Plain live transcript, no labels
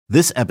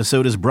This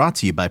episode is brought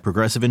to you by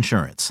Progressive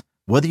Insurance.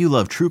 Whether you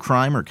love true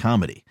crime or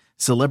comedy,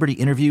 celebrity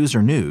interviews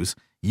or news,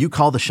 you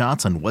call the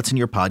shots on what's in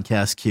your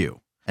podcast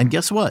queue. And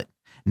guess what?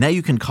 Now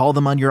you can call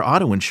them on your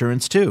auto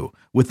insurance too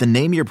with the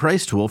Name Your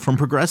Price tool from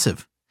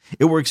Progressive.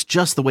 It works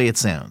just the way it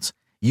sounds.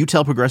 You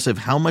tell Progressive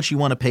how much you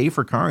want to pay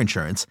for car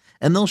insurance,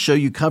 and they'll show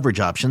you coverage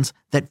options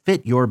that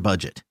fit your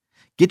budget.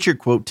 Get your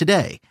quote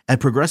today at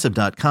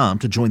Progressive.com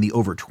to join the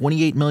over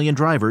 28 million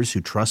drivers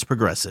who trust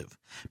Progressive.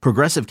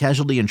 Progressive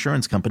Casualty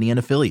Insurance Company and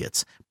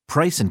Affiliates.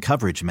 Price and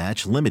coverage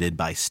match limited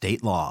by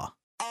state law.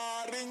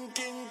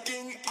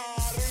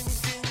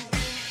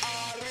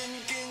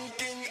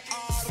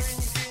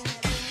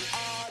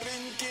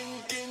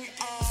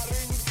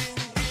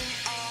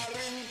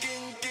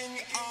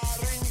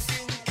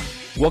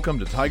 Welcome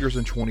to Tigers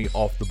in 20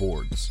 Off the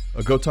Boards,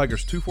 a Go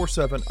Tigers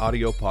 247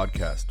 audio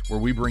podcast where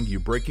we bring you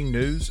breaking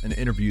news and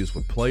interviews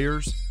with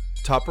players,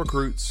 top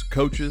recruits,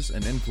 coaches,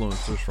 and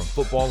influencers from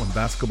football and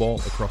basketball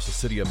across the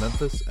city of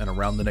Memphis and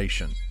around the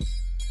nation.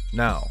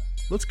 Now,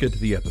 let's get to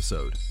the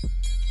episode.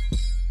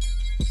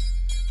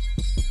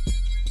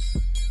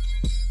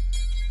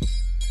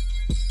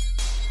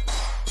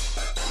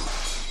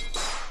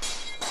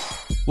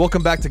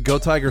 Welcome back to Go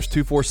Tigers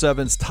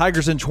 247's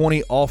Tigers in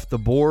 20 Off the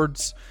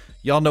Boards.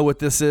 Y'all know what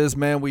this is,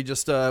 man. We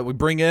just we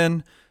bring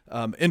in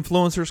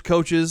influencers,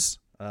 coaches,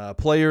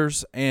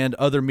 players, and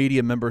other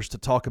media members to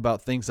talk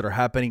about things that are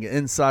happening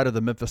inside of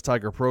the Memphis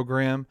Tiger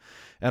program.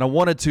 And I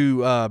wanted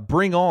to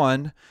bring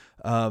on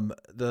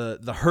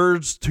the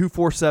Herds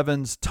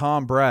 247's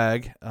Tom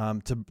Bragg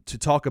to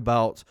talk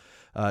about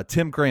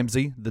Tim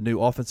Cramsey, the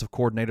new offensive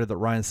coordinator that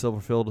Ryan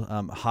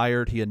Silverfield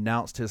hired. He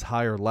announced his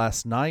hire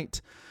last night.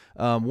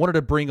 Wanted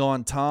to bring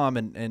on Tom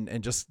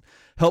and just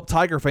help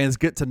Tiger fans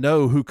get to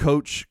know who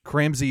Coach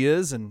Cramsey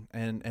is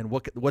and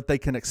what they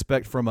can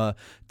expect from a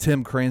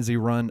Tim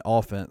Cramsey run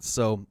offense.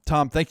 So,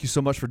 Tom, thank you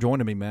so much for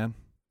joining me, man.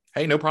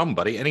 Hey, no problem,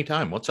 buddy.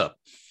 Anytime. What's up?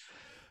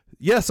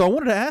 Yeah, so I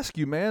wanted to ask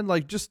you, man,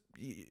 like just,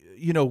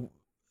 you know,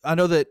 I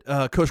know that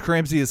Coach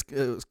Cramsey is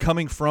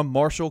coming from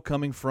Marshall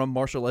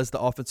as the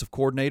offensive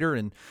coordinator,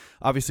 and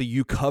obviously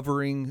you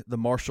covering the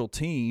Marshall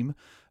team.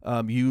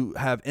 You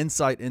have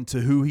insight into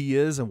who he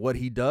is and what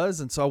he does.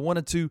 And so I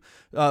wanted to,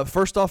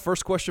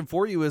 first question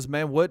for you is,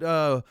 man, what's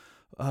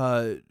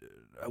the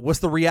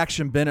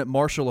reaction been at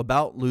Marshall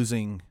about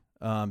losing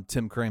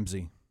Tim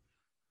Cramsey?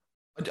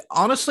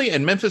 Honestly,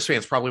 and Memphis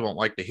fans probably won't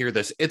like to hear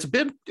this, it's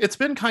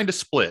been kind of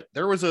split.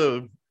 There was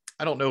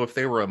I don't know if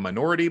they were a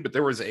minority, but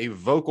there was a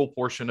vocal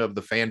portion of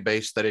the fan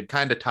base that had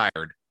kind of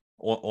tired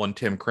on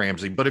Tim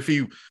Cramsey. But if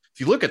you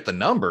look at the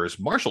numbers,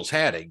 Marshall's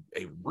had a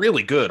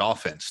really good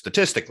offense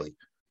statistically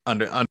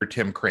under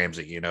Tim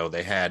Cramsey. You know,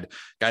 they had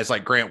guys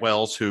like Grant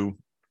Wells, who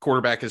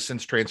quarterback has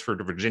since transferred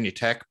to Virginia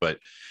Tech, but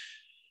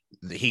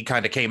he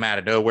kind of came out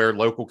of nowhere,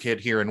 local kid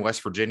here in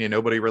West Virginia.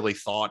 Nobody really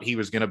thought he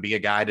was going to be a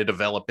guy to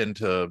develop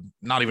into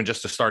not even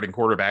just a starting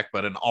quarterback,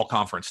 but an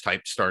all-conference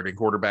type starting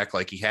quarterback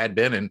like he had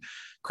been. And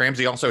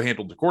Cramsey also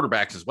handled the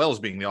quarterbacks as well as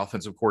being the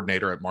offensive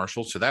coordinator at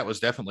Marshall. So that was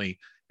definitely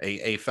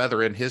a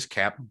feather in his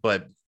cap.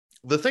 But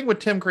the thing with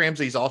Tim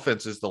Cramsey's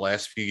offenses the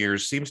last few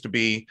years seems to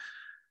be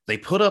they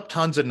put up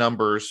tons of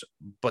numbers,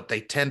 but they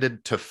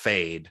tended to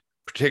fade,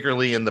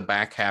 particularly in the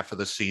back half of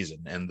the season.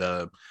 And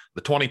the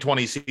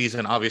 2020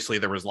 season, obviously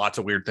there was lots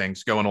of weird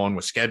things going on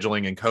with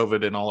scheduling and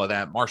COVID and all of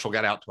that. Marshall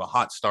got out to a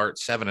hot start,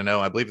 7-0.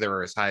 I believe they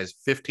were as high as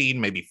 15,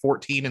 maybe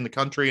 14 in the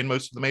country in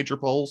most of the major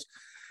polls.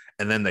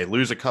 And then they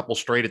lose a couple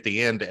straight at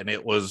the end, and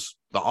it was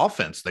the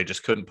offense. They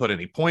just couldn't put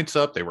any points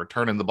up. They were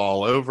turning the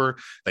ball over.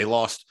 They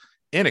lost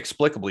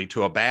inexplicably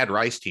to a bad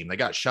Rice team. They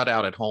got shut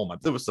out at home.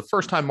 It was the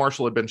first time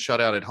Marshall had been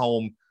shut out at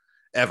home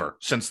ever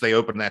since they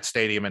opened that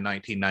stadium in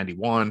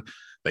 1991.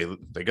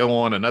 They go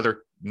on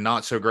another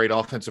not so great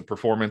offensive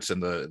performance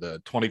in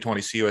the 2020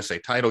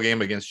 CUSA title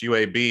game against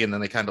UAB, and then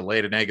they kind of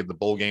laid an egg in the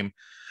bowl game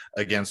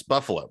against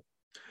Buffalo.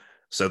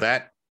 So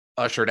that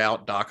ushered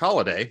out Doc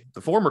Holliday,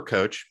 the former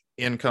coach.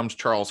 In comes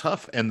Charles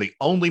Huff, and the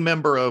only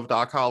member of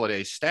Doc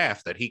Holliday's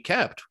staff that he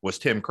kept was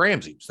Tim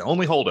Cramsey. It's the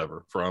only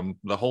holdover from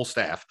the whole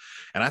staff.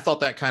 And I thought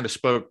that kind of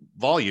spoke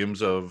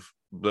volumes of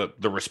the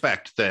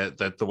respect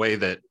that the way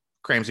that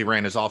Cramsey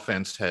ran his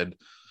offense had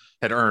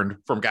earned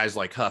from guys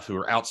like Huff, who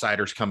were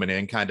outsiders coming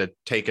in, kind of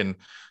taking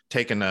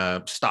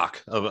a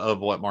stock of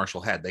what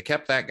Marshall had. They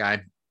kept that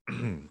guy.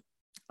 And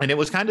it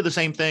was kind of the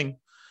same thing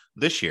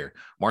this year.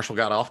 Marshall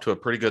got off to a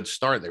pretty good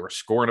start. They were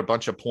scoring a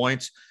bunch of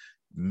points.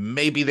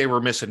 Maybe they were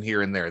missing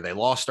here and there. They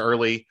lost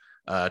early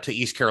to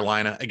East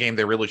Carolina, a game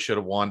they really should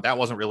have won. That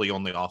wasn't really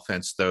on the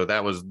offense, though.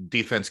 That was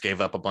defense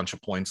gave up a bunch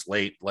of points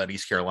late, let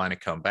East Carolina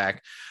come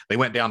back. They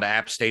went down to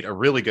App State, a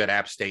really good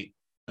App State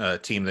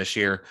team this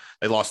year.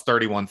 They lost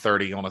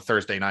 31-30 on a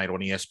Thursday night on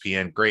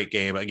ESPN. Great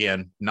game.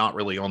 Again, not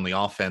really on the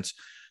offense.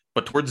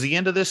 But towards the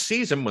end of this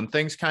season, when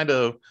things kind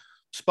of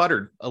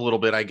sputtered a little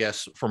bit, I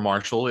guess, for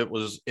Marshall, it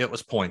was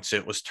points,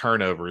 it was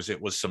turnovers,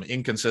 it was some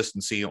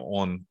inconsistency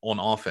on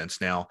offense.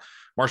 Now,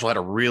 Marshall had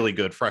a really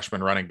good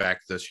freshman running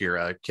back this year,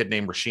 a kid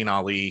named Rasheen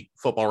Ali,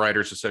 Football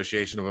Writers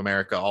Association of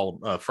America,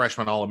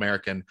 freshman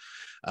All-American.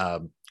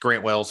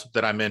 Grant Wells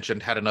that I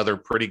mentioned had another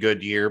pretty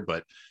good year,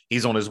 but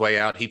he's on his way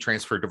out. He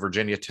transferred to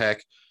Virginia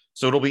Tech.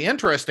 So it'll be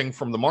interesting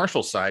from the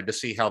Marshall side to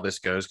see how this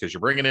goes, because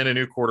you're bringing in a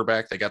new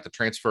quarterback. They got the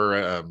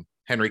transfer,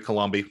 Henry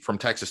Colombi from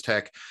Texas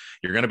Tech.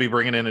 You're going to be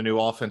bringing in a new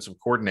offensive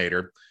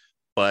coordinator,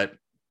 but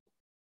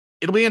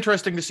it'll be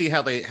interesting to see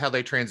how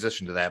they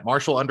transition to that.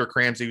 Marshall under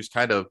Cramsey was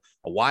kind of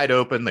a wide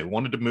open. They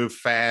wanted to move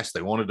fast.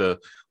 They wanted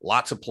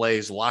lots of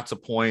plays, lots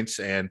of points.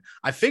 And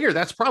I figure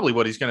that's probably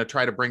what he's going to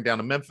try to bring down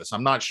to Memphis.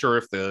 I'm not sure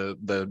if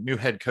the new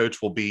head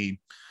coach will be,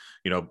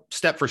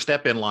 step for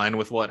step in line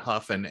with what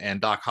Huff and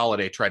Doc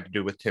Holliday tried to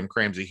do with Tim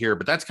Cramsey here,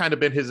 but that's kind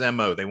of been his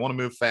MO. They want to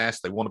move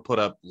fast. They want to put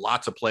up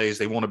lots of plays.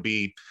 They want to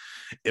be,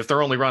 if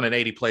they're only running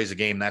 80 plays a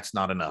game, that's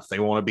not enough. They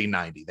want to be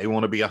 90. They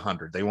want to be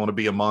 100. They want to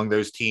be among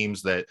those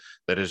teams that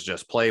is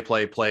just play,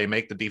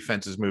 make the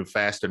defenses move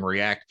fast and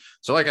react.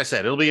 So like I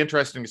said, it'll be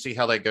interesting to see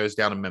how that goes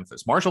down in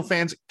Memphis. Marshall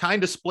fans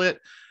kind of split.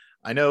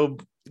 I know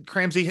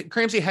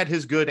Cramsey had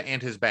his good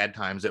and his bad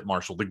times at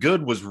Marshall. The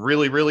good was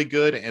really, really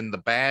good, and the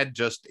bad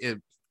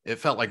it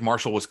felt like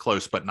Marshall was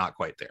close, but not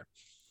quite there.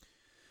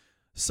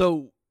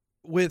 So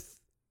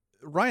with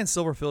Ryan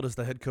Silverfield as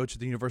the head coach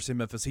at the University of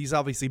Memphis, he's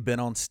obviously been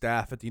on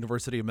staff at the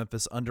University of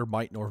Memphis under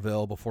Mike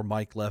Norvell before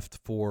Mike left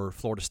for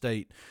Florida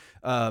State.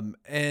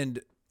 And,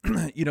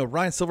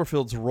 Ryan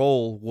Silverfield's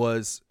role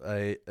was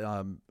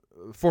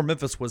for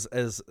Memphis was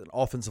as an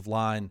offensive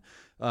line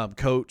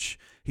coach.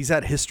 He's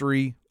had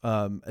history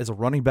as a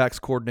running backs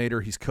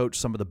coordinator. He's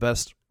coached some of the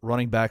best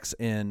running backs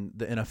in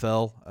the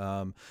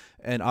NFL.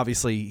 And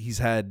obviously he's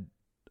had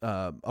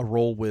a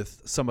role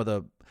with some of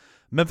the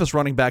Memphis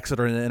running backs that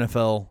are in the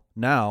NFL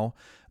now.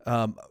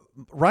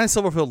 Ryan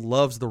Silverfield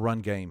loves the run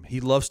game. He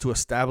loves to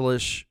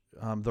establish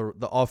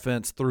the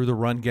offense through the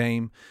run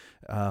game.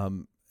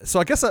 So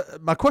I guess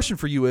my question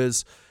for you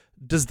is,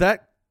 does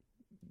that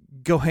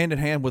go hand in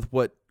hand with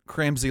what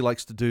Cramsey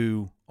likes to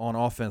do on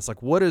offense?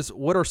 Like what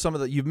are some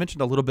of you've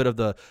mentioned a little bit of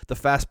the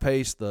fast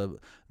pace, the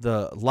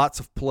lots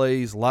of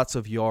plays, lots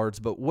of yards,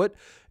 but what,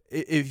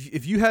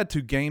 if you had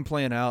to game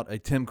plan out a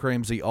Tim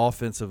Cramsey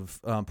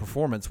offensive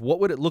performance, what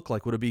would it look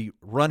like? Would it be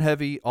run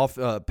heavy,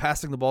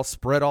 passing the ball,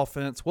 spread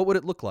offense? What would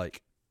it look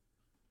like?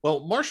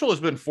 Well, Marshall has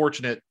been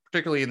fortunate,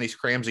 particularly in these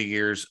Cramsey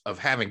years, of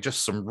having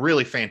just some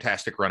really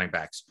fantastic running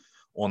backs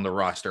on the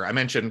roster. I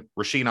mentioned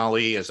Rasheen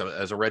Ali as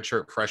a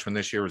redshirt freshman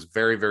this year was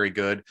very, very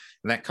good.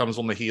 And that comes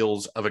on the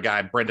heels of a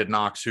guy, Brendan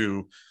Knox,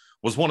 who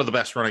was one of the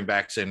best running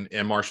backs in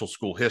Marshall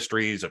school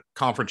history. He's a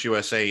Conference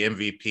USA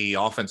MVP,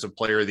 Offensive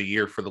Player of the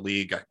Year for the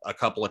league a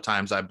couple of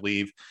times, I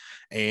believe.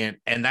 And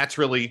that's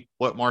really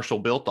what Marshall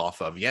built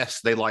off of.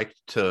 Yes, they like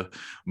to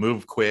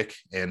move quick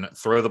and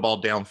throw the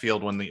ball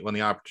downfield when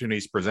the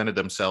opportunities presented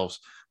themselves,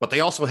 but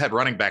they also had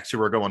running backs who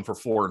were going for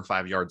 4 and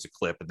 5 yards a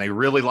clip, and they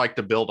really like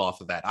to build off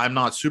of that. I'm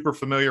not super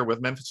familiar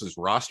with Memphis's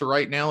roster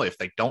right now. If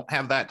they don't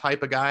have that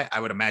type of guy,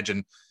 I would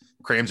imagine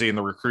Cramsey and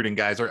the recruiting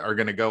guys are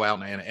going to go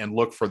out and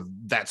look for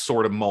that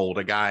sort of mold,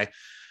 a guy.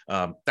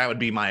 That would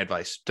be my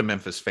advice to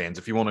Memphis fans.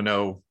 If you want to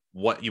know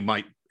what you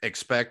might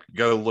expect,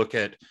 go look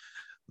at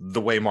the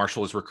way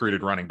Marshall has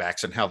recruited running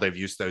backs and how they've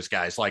used those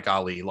guys like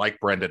Ali, like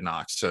Brendan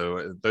Knox.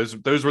 So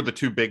those were the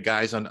two big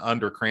guys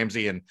under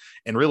Cramsey,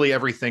 and really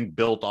everything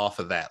built off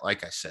of that.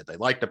 Like I said, they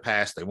like to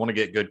pass. They want to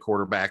get good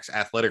quarterbacks,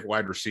 athletic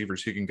wide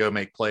receivers who can go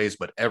make plays,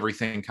 but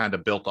everything kind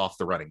of built off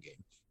the running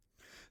game.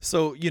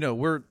 So,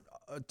 we're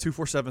a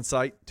 247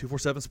 site,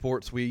 247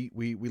 Sports. We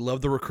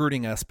love the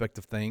recruiting aspect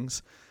of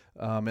things.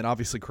 And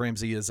obviously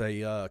Cramsey is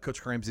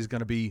Coach Cramsey is going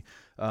to be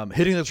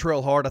hitting the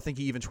trail hard. I think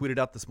he even tweeted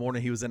out this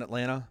morning he was in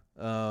Atlanta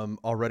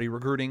already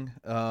recruiting.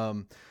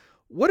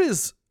 What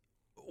is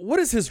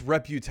his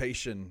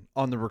reputation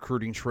on the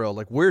recruiting trail?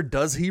 Like, where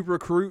does he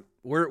recruit?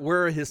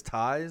 Where are his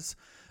ties?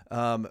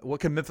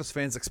 What can Memphis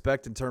fans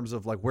expect in terms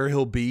of like where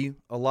he'll be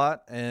a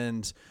lot,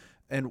 and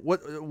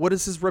what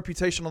is his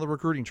reputation on the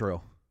recruiting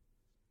trail?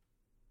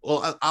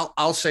 Well,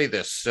 I'll say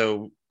this.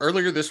 So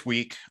earlier this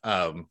week,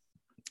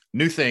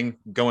 new thing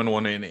going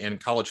on in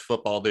college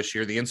football this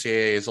year, the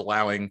NCAA is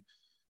allowing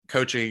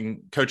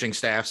coaching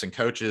staffs and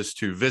coaches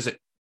to visit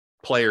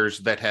players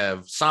that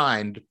have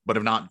signed but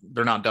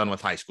they're not done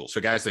with high school.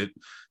 So guys that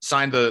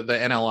signed the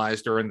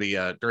NLIs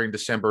during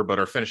December but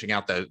are finishing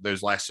out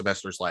those last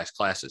semester's last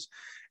classes.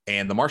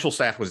 And the Marshall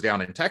staff was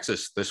down in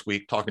Texas this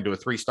week talking to a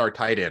 3-star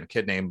tight end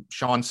kid named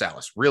Sean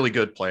Salas, really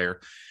good player.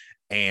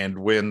 And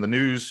when the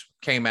news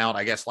came out,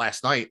 I guess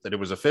last night, that it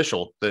was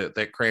official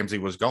that Cramsey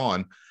was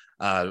gone,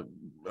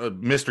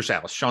 Mr.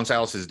 Salas, Sean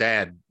Salas's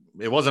dad,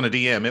 it wasn't a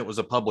DM, it was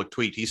a public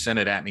tweet. He sent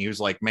it at me. He was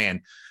like,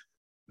 man,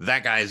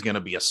 that guy is going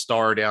to be a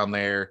star down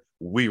there.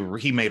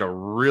 He made a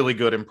really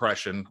good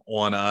impression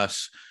on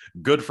us.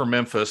 Good for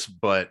Memphis,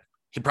 but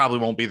he probably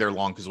won't be there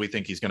long because we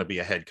think he's going to be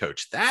a head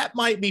coach. That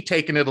might be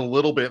taking it a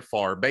little bit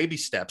far, baby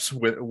steps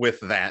with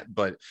that.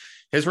 But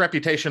his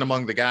reputation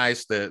among the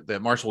guys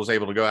that Marshall was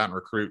able to go out and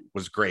recruit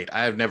was great.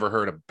 I have never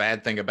heard a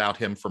bad thing about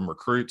him from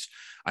recruits.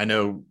 I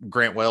know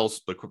Grant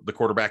Wells, the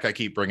quarterback I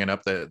keep bringing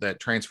up that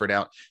transferred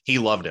out, he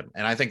loved him.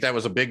 And I think that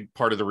was a big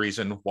part of the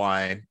reason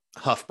why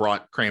Huff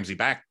brought Cramsey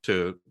back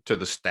to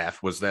the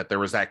staff, was that there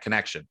was that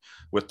connection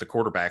with the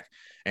quarterback.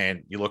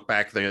 And you look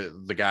back,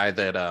 the guy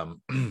that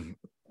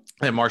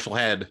that Marshall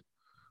had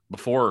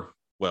before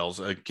Wells,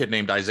 a kid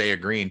named Isaiah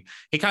Green,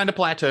 he kind of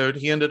plateaued.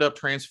 He ended up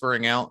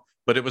transferring out,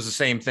 but it was the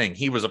same thing.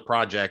 He was a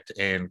project,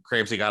 and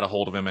Cramsey got a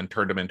hold of him and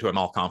turned him into an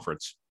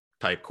all-conference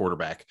type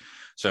quarterback.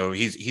 So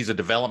he's a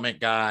development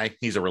guy.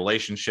 He's a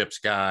relationships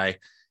guy.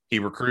 He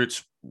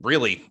recruits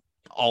really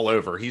all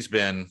over. He's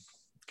been,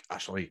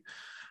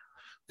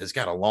 he's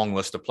got a long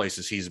list of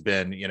places he's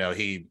been. You know,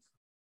 he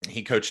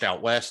coached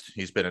out west.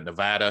 He's been at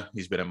Nevada.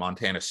 He's been at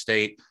Montana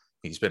State.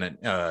 He's been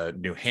at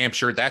New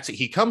Hampshire.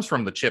 He comes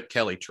from the Chip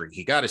Kelly tree.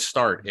 He got his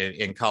start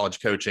in college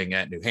coaching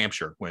at New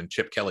Hampshire when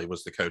Chip Kelly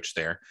was the coach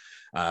there.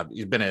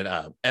 He's been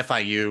at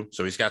FIU,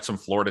 so he's got some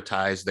Florida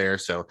ties there.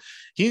 So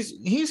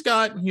he's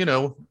got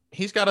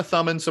a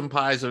thumb in some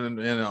pies in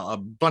a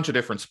bunch of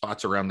different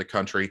spots around the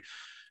country.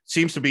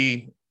 Seems to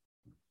be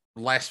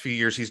last few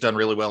years he's done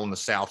really well in the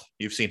South.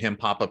 You've seen him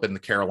pop up in the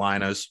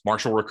Carolinas.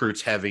 Marshall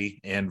recruits heavy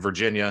in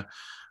Virginia,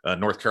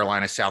 North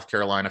Carolina, South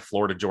Carolina,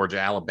 Florida, Georgia,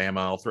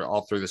 Alabama,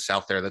 all through the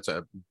South there. That's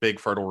a big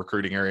fertile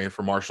recruiting area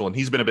for Marshall, and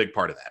he's been a big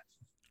part of that.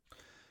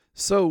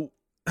 So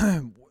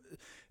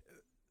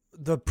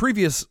the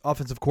previous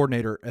offensive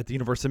coordinator at the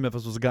University of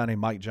Memphis was a guy named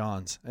Mike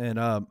Johns,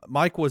 and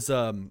Mike was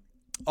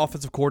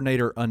offensive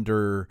coordinator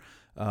under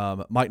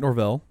Mike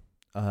Norvell,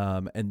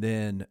 and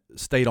then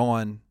stayed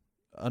on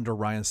under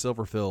Ryan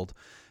Silverfield.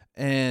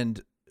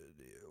 And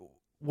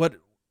what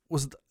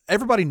was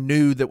everybody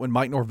knew that when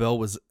Mike Norvell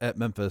was at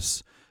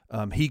Memphis,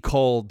 he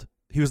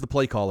was the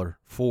play caller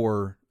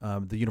for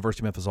the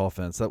University of Memphis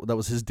offense. That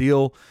was his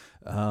deal.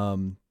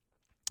 And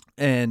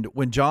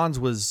when Johns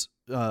was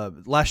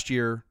last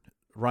year,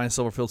 Ryan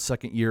Silverfield's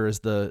second year as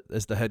the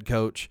head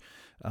coach,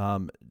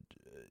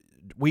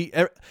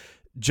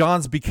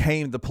 Johns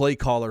became the play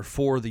caller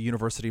for the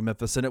University of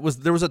Memphis, and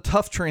there was a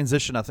tough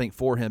transition, I think,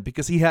 for him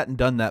because he hadn't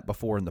done that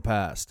before in the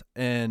past.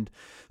 And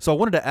so I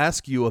wanted to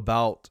ask you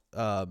about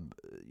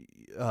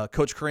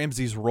Coach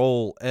Cramsey's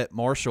role at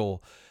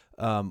Marshall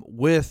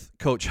with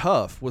Coach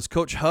Huff. Was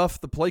Coach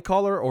Huff the play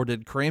caller, or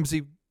did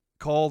Cramsey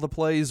call the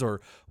plays, or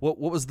what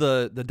was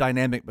the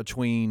dynamic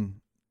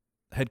between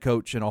head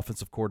coach and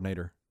offensive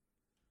coordinator?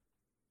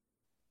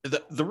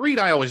 The read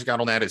I always got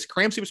on that is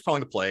Cramsey was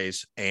calling the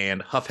plays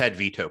and Huff had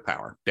veto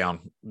power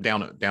down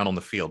on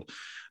the field.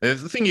 The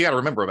thing you got to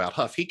remember about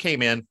Huff, he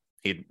came in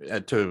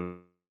to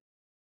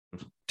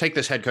take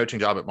this head coaching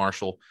job at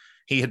Marshall.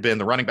 He had been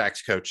the running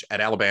backs coach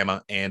at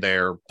Alabama and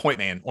their point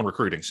man on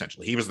recruiting,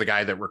 essentially. He was the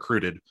guy that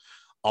recruited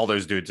all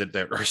those dudes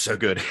that are so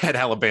good at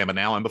Alabama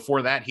now. And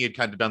before that, he had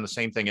kind of done the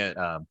same thing at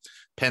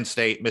Penn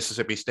State,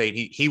 Mississippi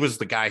State. He was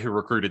the guy who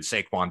recruited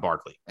Saquon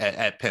Barkley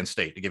at Penn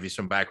State, to give you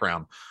some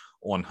background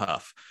on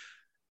Huff.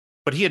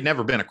 But he had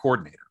never been a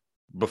coordinator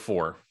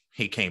before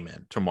he came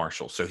in to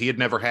Marshall. So he had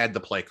never had the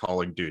play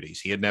calling duties.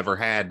 He had never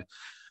had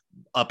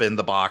up in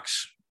the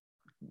box,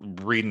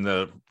 reading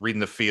the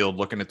field,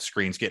 looking at the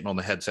screens, getting on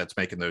the headsets,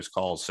 making those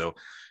calls. So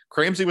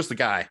Cramsey was the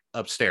guy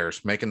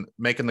upstairs making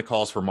the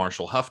calls for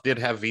Marshall. Huff did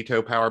have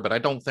veto power, but I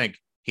don't think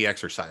he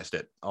exercised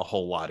it a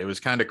whole lot. It was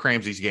kind of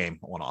Cramsey's game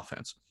on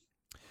offense.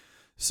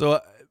 So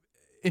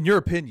in your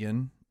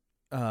opinion,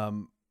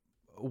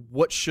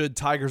 what should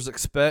Tiger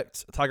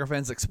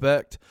fans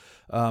expect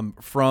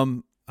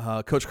from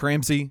Coach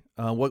Cramsey?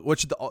 What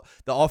should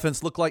the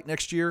offense look like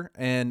next year?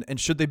 And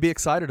should they be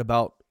excited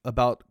about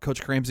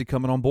Coach Cramsey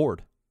coming on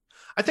board?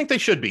 I think they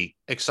should be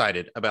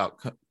excited about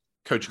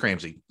Coach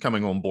Cramsey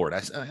coming on board.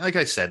 Like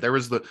I said, there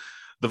was the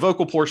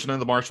vocal portion of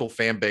the Marshall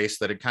fan base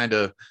that had kind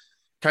of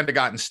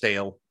gotten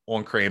stale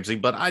on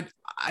Cramsey, but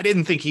I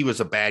didn't think he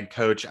was a bad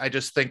coach. I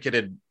just think it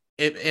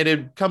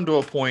had come to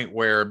a point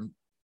where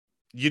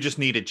you just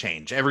needed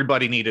change.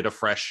 Everybody needed a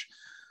fresh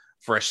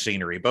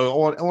scenery, but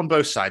on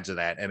both sides of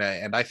that.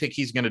 And I think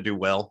he's going to do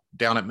well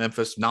down at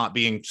Memphis. Not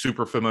being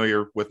super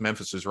familiar with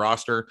Memphis's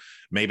roster,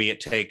 maybe it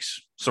takes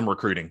some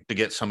recruiting to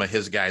get some of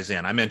his guys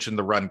in. I mentioned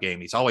the run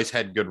game. He's always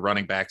had good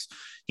running backs.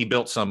 He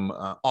built some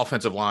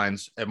offensive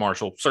lines at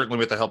Marshall, certainly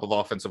with the help of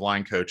offensive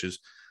line coaches,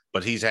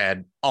 but he's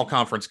had all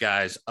conference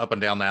guys up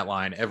and down that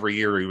line every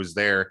year he was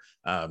there.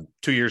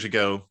 2 years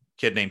ago,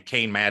 kid named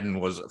Kane Madden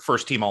was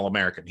first team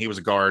All-American. He was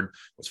a guard,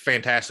 was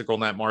fantastic on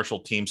that Marshall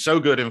team. So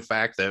good, in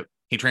fact, that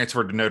he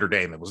transferred to Notre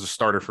Dame. It was a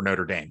starter for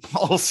Notre Dame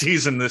all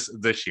season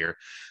this year.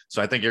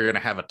 So I think you're going to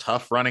have a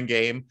tough running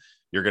game.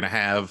 You're going to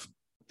have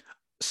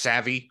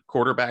savvy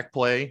quarterback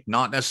play,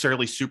 not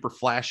necessarily super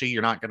flashy.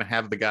 You're not going to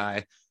have the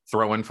guy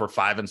throwing for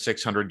 500 and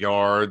 600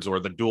 yards or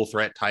the dual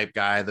threat type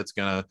guy that's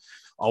going to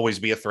always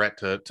be a threat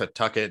to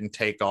tuck it and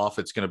take off.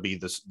 It's going to be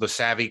the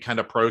savvy kind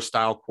of pro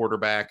style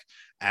quarterback,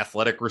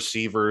 athletic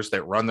receivers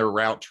that run their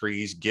route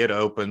trees, get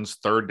opens,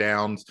 third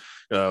downs,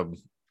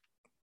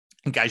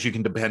 guys you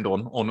can depend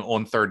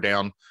on third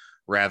down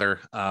rather.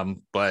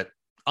 But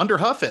under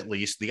Huff, at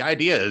least, the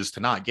idea is to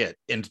not get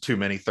into too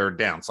many third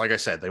downs. Like I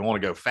said, they want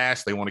to go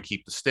fast. They want to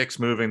keep the sticks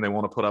moving. They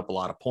want to put up a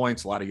lot of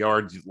points, a lot of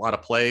yards, a lot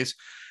of plays.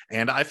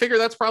 And I figure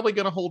that's probably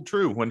going to hold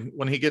true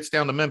when he gets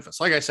down to Memphis.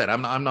 Like I said,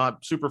 I'm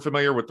not super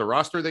familiar with the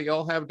roster that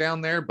y'all have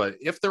down there, but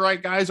if the right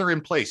guys are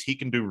in place, he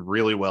can do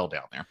really well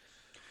down there.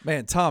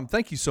 Man, Tom,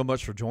 thank you so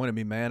much for joining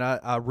me, man.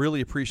 I really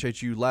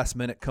appreciate you last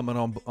minute coming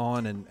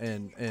on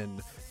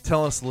and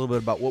telling us a little bit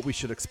about what we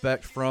should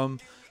expect from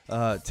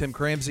Tim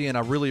Cramsey, and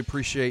I really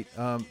appreciate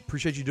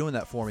you doing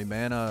that for me,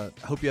 man. I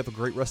hope you have a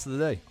great rest of the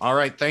day. All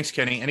right. Thanks,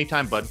 Kenny.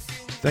 Anytime, bud.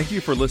 Thank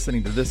you for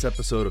listening to this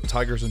episode of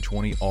Tigers in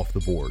 20 Off the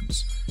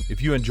Boards.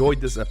 If you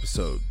enjoyed this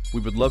episode, we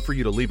would love for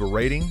you to leave a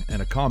rating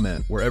and a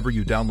comment wherever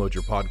you download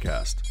your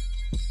podcast.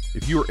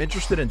 If you are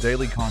interested in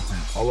daily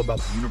content all about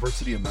the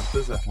University of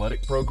Memphis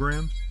athletic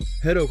program,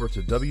 head over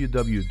to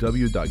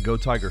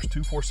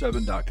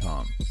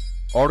www.gotigers247.com.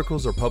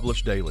 Articles are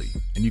published daily,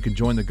 and you can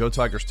join the Go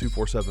Tigers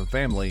 247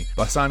 family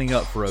by signing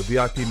up for a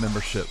VIP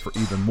membership for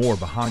even more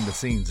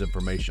behind-the-scenes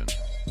information.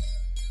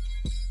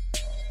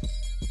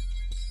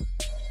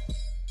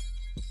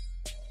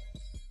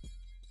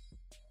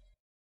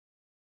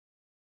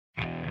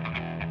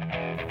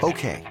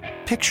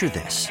 Okay, picture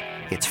this.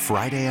 It's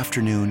Friday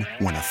afternoon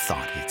when a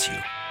thought hits you.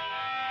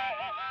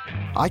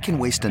 I can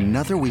waste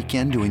another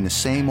weekend doing the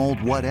same old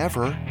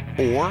whatever,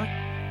 or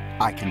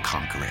I can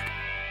conquer it.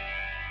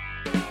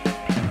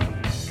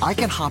 I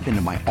can hop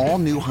into my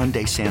all-new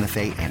Hyundai Santa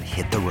Fe and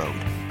hit the road.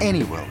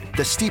 Any road.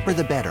 The steeper,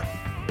 the better.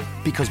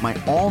 Because my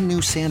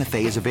all-new Santa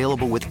Fe is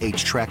available with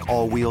H-Track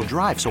all-wheel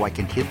drive, so I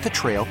can hit the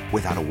trail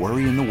without a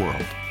worry in the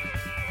world.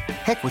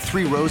 Heck, with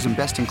 3 rows and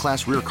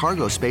best-in-class rear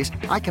cargo space,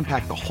 I can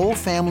pack the whole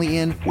family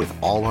in with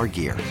all our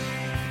gear.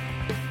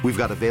 We've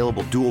got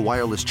available dual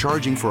wireless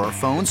charging for our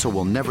phones, so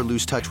we'll never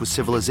lose touch with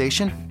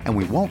civilization, and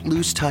we won't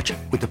lose touch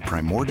with the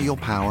primordial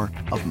power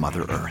of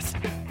Mother Earth.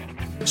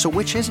 So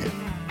which is it?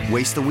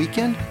 Waste the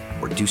weekend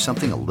or do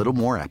something a little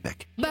more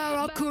epic?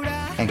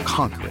 And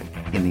conquer it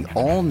in the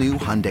all-new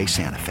Hyundai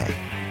Santa Fe.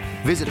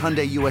 Visit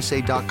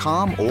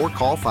HyundaiUSA.com or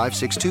call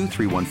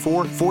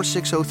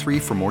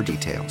 562-314-4603 for more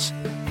details.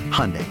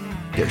 Hyundai,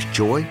 there's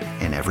joy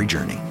in every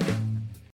journey.